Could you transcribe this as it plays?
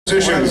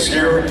Positions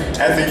here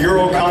at the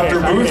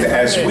Eurocopter booth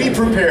as we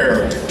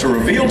prepare to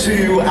reveal to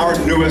you our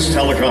newest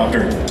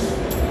helicopter.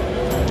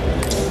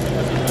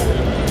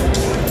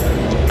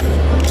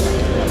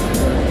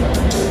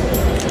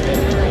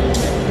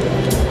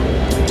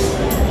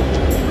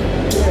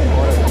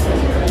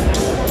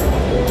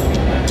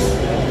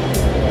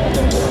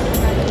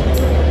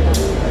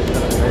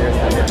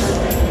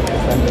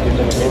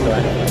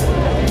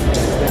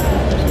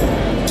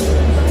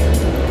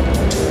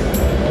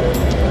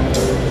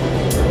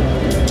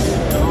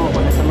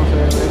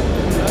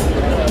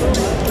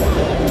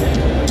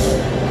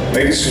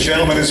 Ladies and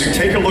gentlemen, as you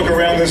take a look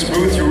around this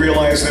booth, you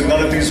realize that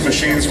none of these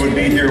machines would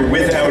be here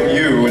without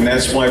you, and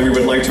that's why we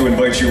would like to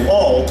invite you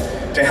all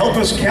to help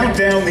us count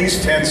down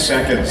these 10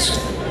 seconds.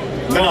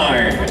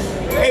 9,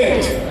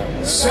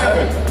 8,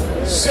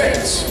 7,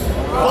 6,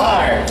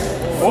 5,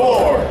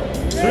 4,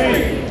 3, 2,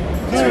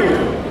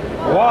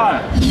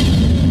 1.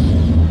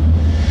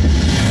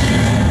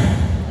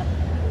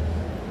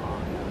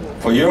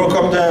 For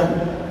Eurocopter,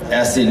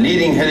 as the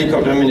leading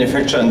helicopter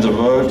manufacturer in the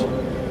world,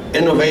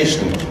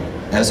 innovation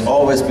has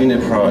always been a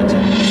priority.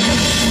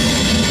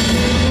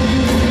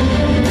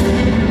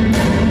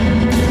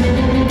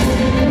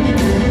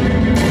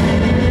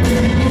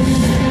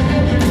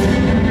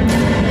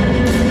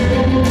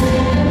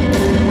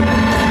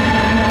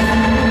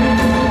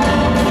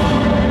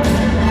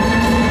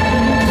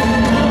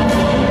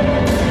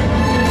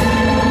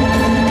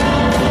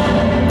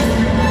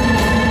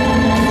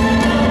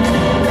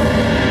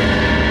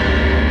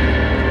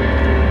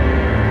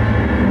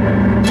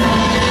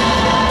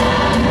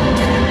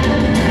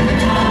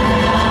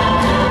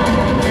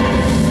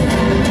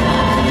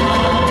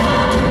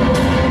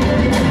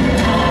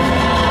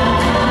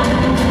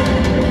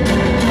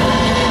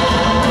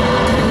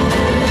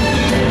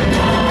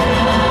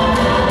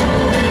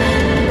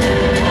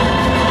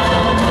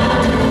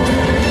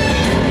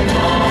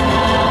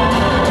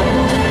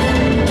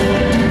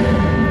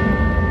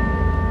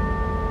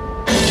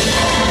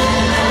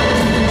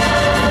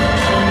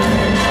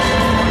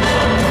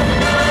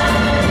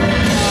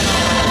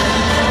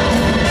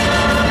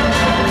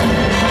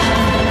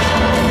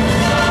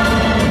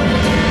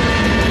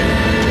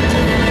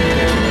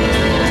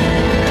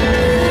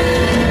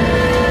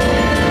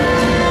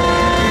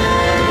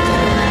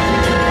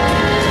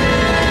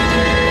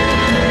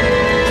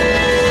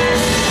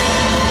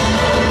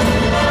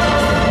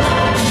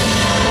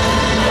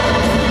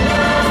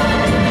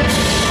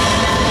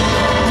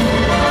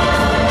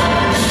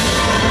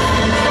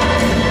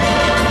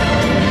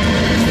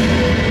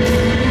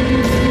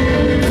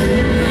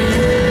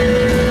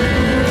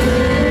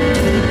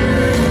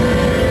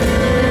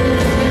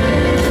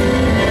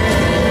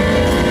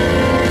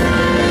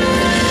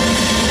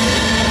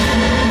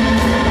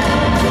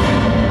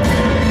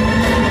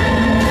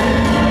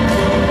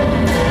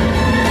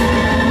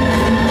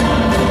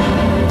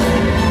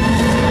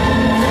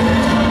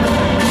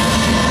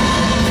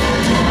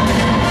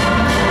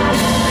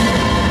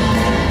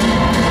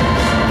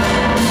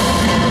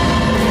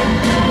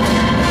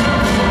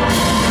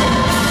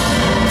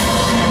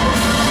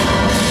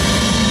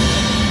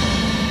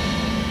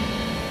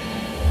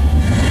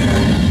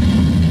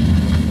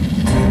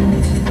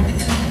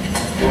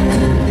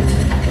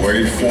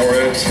 Wait for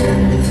it.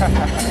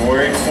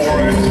 Wait for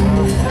it.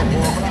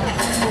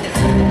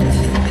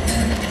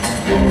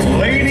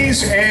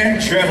 Ladies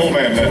and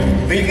gentlemen,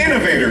 the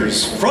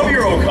innovators from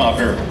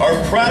Eurocopter are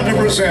proud to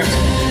present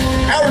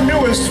our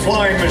newest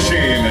flying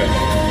machine.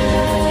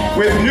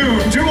 With new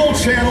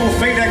dual-channel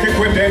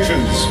FATEC-equipped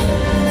engines,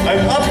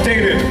 an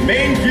updated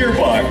main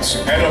gearbox,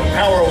 and a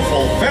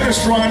powerful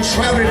Fenestron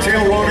shrouded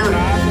tail rotor,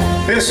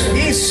 this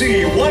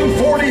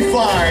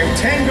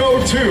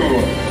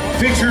EC-145T2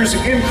 features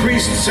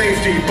increased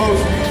safety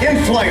both in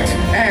flight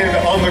and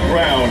on the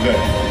ground.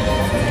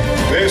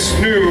 This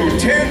new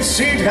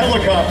 10-seat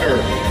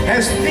helicopter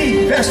has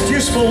the best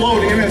useful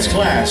load in its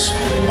class,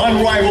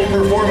 unrivaled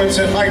performance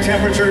at high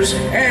temperatures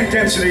and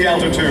density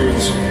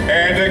altitudes,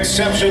 and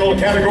exceptional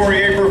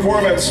Category A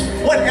performance,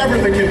 whatever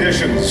the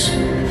conditions.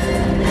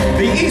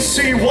 The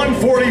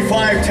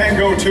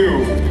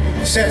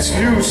EC-145T2 sets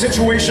new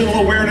situational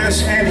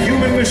awareness and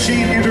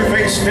human-machine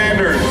interface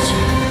standards.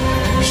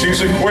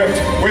 She's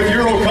equipped with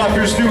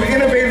Eurocopter's new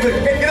innovative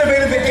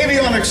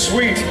avionics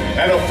suite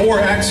and a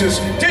 4-axis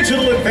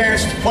digital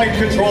advanced flight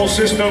control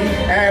system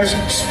as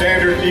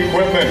standard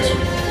equipment.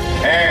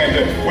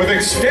 And with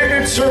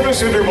extended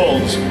service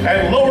intervals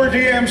and lower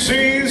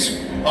DMCs,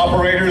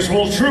 operators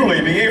will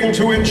truly be able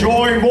to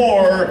enjoy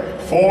more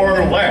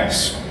for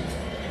less.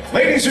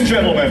 Ladies and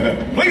gentlemen,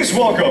 please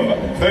welcome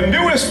the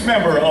newest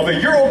member of the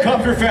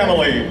Eurocopter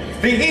family,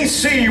 the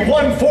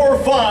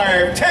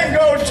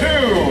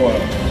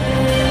EC-145T2.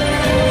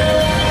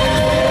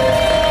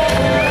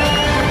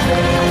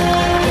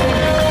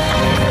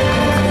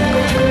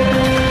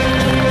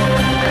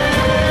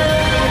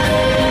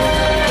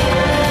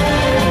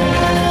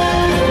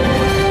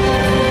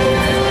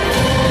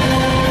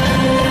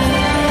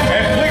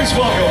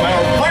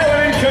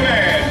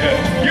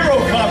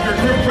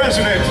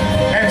 President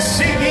and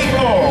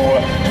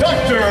CEO,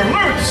 Dr.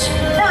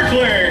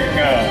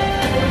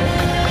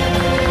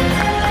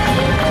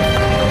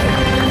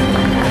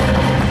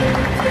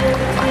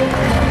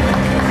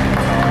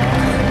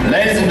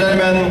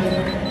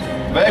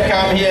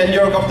 welcome here in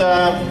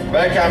Eurocopter.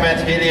 Welcome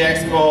at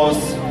Heli-Expo's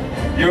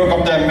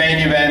Eurocopter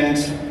main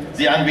event,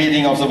 the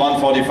unveiling of the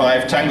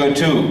 145 Tango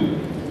 2.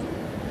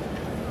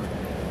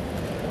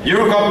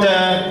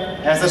 Eurocopter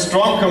has a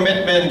strong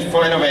commitment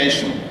for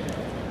innovation.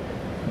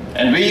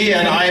 And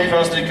I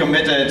personally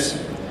committed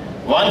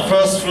one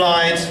first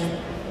flight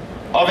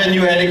of a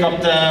new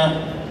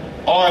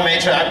helicopter or a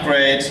major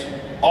upgrade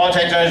or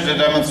technology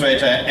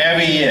demonstrator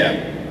every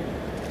year.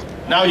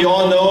 Now you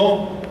all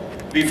know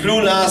we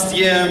flew last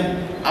year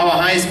our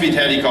high-speed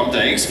helicopter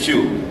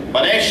XQ,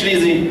 but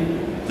actually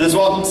this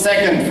was the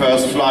second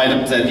first flight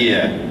of that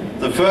year.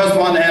 The first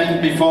one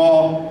happened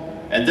before,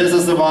 and this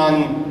is the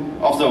one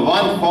of the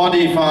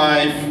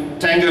 145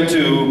 Tango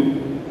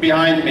 2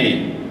 behind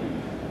me.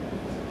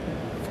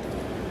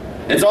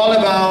 It's all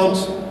about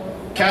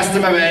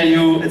customer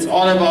value, it's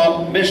all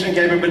about mission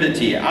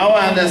capability. Our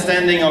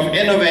understanding of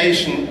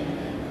innovation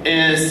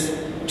is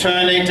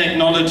turning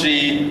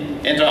technology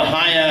into a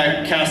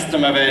higher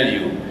customer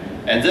value.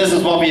 And this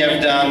is what we have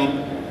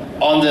done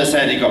on this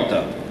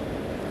helicopter.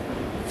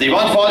 The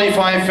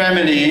 145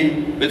 family,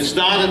 which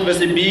started with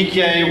the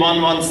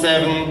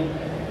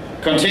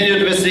BK117,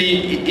 continued with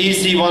the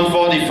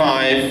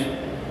EC-145.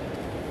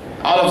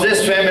 Out of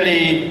this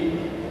family,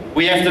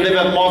 we have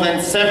delivered more than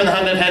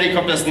 700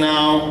 helicopters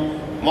now,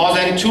 more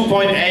than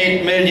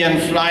 2.8 million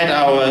flight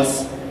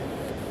hours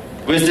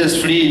with this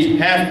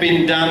fleet have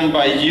been done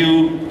by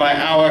you, by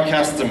our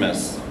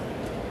customers.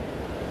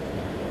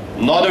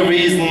 Not a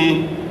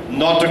reason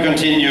not to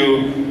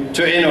continue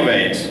to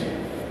innovate.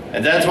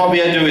 And that's what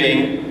we are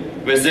doing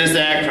with this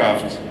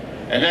aircraft.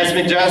 And let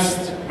me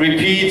just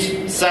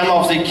repeat some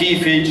of the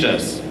key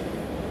features.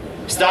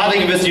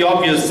 Starting with the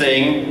obvious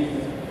thing,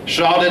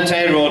 shrouded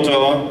tail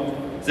rotor.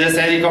 This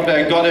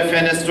helicopter got a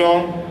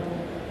fenestrone,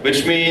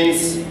 which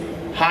means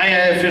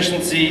higher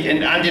efficiency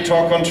in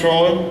anti-torque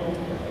control,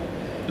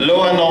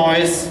 lower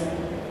noise,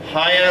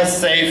 higher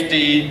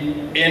safety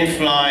in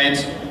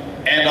flight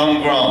and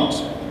on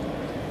ground.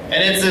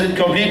 And it's a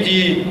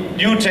completely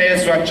new tail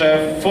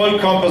structure, full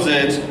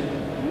composite,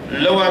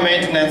 lower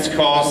maintenance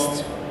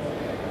cost.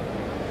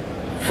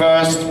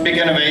 First big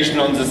innovation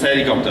on this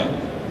helicopter.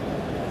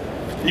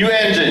 New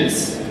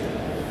engines.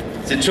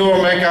 The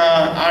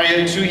Eurocopter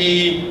Ariel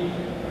 2E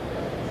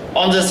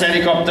on this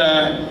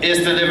helicopter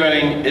is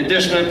delivering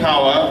additional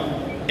power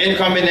in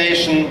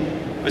combination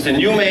with a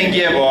new main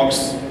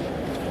gearbox,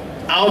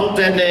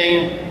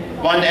 outstanding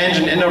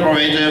one-engine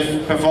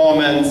inoperative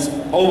performance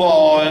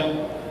overall,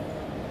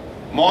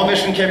 more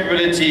mission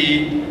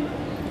capability,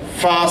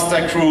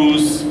 faster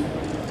cruise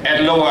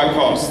at lower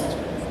cost.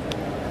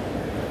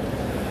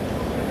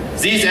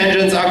 These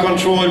engines are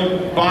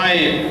controlled by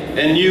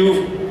a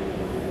new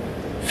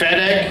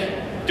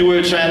FedEx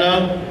dual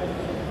channel,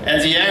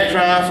 and the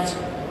aircraft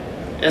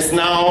is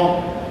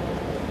now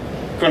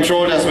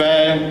controlled as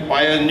well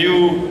by a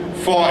new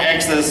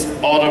 4-axis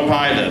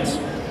autopilot.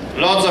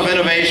 Lots of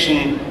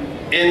innovation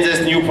in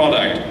this new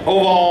product.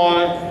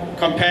 Overall,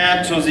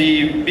 compared to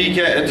the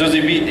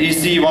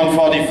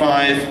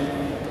EC-145,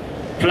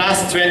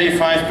 plus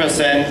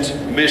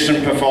 25%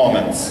 mission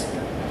performance.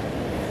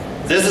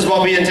 This is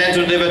what we intend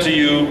to deliver to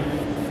you.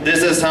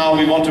 This is how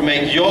we want to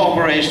make your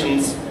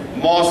operations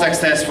more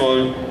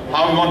successful,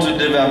 how we want to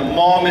deliver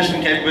more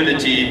mission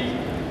capability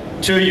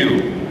to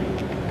you.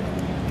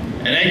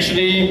 And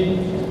actually,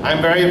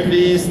 I'm very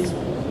pleased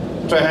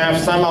to have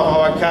some of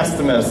our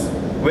customers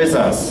with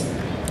us.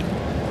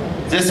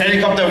 This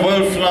helicopter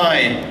will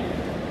fly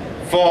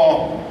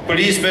for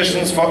police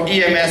missions, for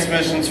EMS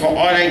missions, for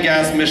oil and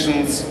gas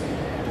missions,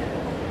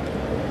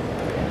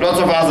 lots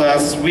of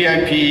others,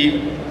 VIP,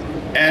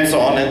 and so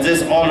on, and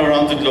this all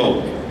around the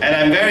globe. And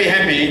I'm very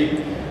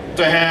happy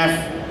to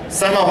have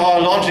some of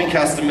our launching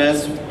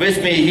customers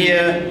with me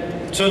here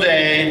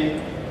today,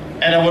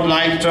 and I would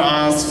like to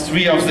ask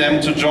 3 of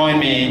them to join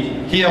me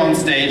here on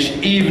stage,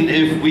 even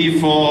if we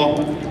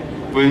 4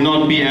 will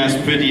not be as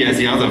pretty as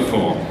the other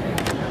 4.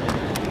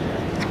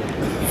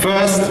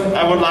 First,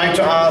 I would like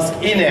to ask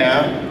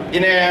Inair,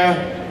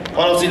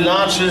 one of the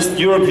largest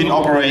European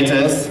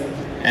operators,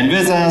 and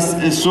with us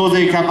is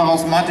José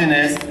Caparrós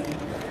Martinez.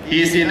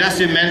 He is the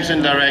Industrial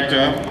Management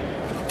Director.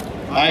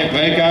 Hi,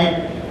 welcome.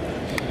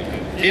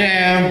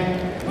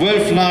 Inair will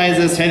fly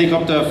this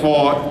helicopter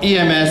for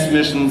EMS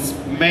missions,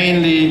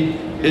 mainly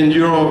in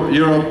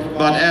Europe,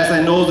 but as I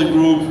know the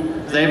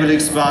group, they will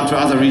expand to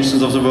other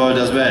regions of the world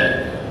as well.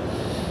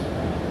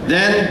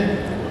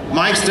 Then,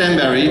 Mike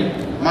Stanbury.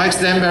 Mike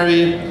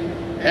Stanbury,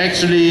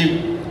 actually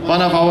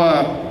one of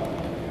our,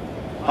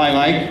 hi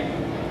Mike,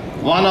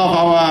 one of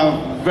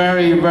our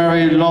very,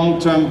 very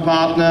long-term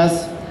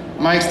partners.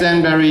 Mike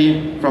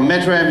Stanbury from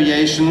Metro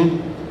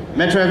Aviation.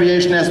 Metro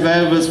Aviation as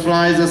well will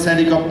fly this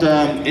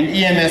helicopter in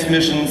EMS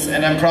missions,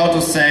 and I'm proud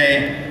to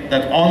say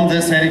that on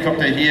this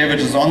helicopter here,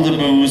 which is on the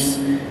booth,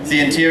 the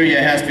interior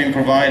has been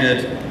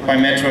provided by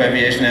Metro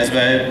Aviation as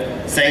well.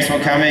 Thanks for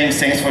coming,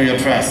 thanks for your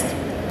trust.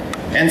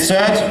 And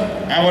third,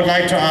 I would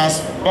like to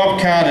ask Bob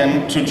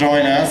Carden to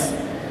join us,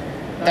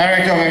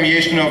 Director of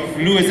Aviation of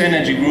Lewis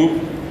Energy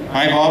Group.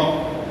 Hi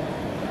Bob.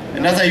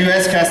 another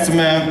US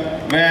customer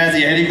where the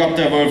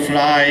helicopter will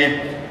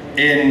fly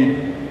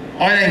in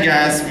oil and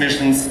gas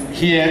missions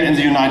here in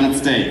the United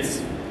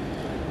States.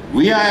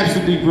 We are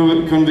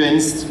absolutely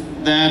convinced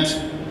that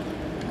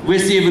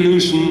with the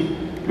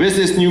evolution, with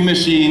this new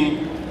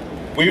machine,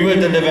 we will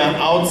deliver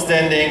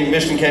outstanding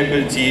mission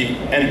capability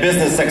and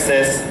business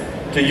success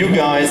to you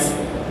guys.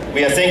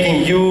 We are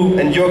thanking you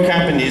and your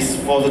companies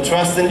for the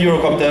trust in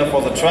Eurocopter,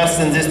 for the trust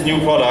in this new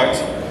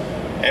product.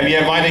 And we are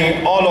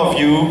inviting all of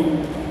you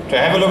to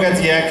have a look at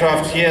the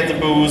aircraft here at the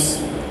booth.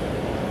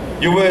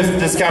 You will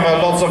discover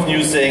lots of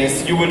new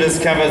things. You will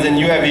discover the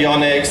new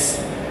avionics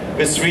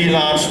with 3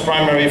 large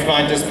primary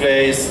flight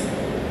displays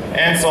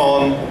and so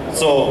on.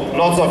 So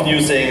lots of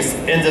new things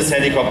in this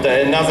helicopter.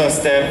 Another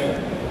step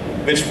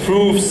which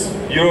proves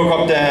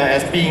Eurocopter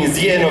as being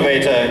the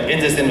innovator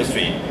in this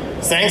industry.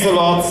 Thanks a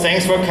lot,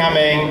 thanks for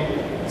coming,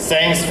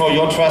 thanks for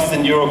your trust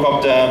in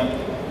Eurocopter,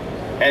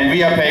 and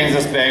we are paying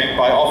this back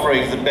by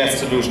offering the best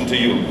solution to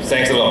you.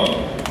 Thanks a lot.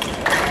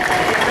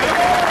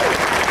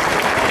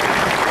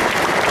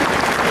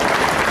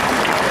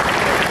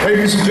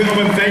 Ladies and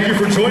gentlemen, thank you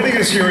for joining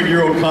us here at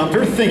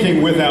Eurocopter,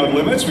 Thinking Without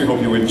Limits. We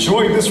hope you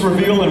enjoyed this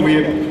reveal, and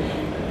we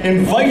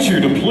invite you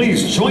to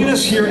please join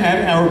us here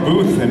at our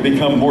booth and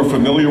become more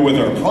familiar with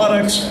our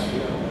products.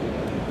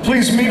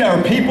 Please meet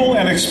our people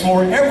and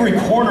explore every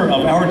corner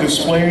of our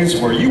displays,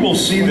 where you will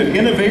see that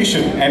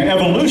innovation and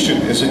evolution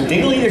is a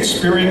daily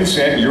experience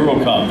at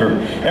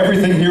Eurocopter.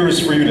 Everything here is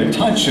for you to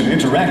touch and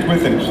interact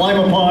with and climb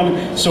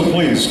upon, so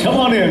please come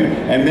on in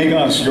and make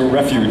us your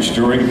refuge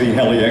during the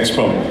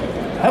Heli-Expo.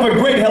 Have a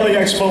great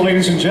Heli-Expo,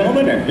 ladies and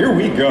gentlemen, and here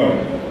we go.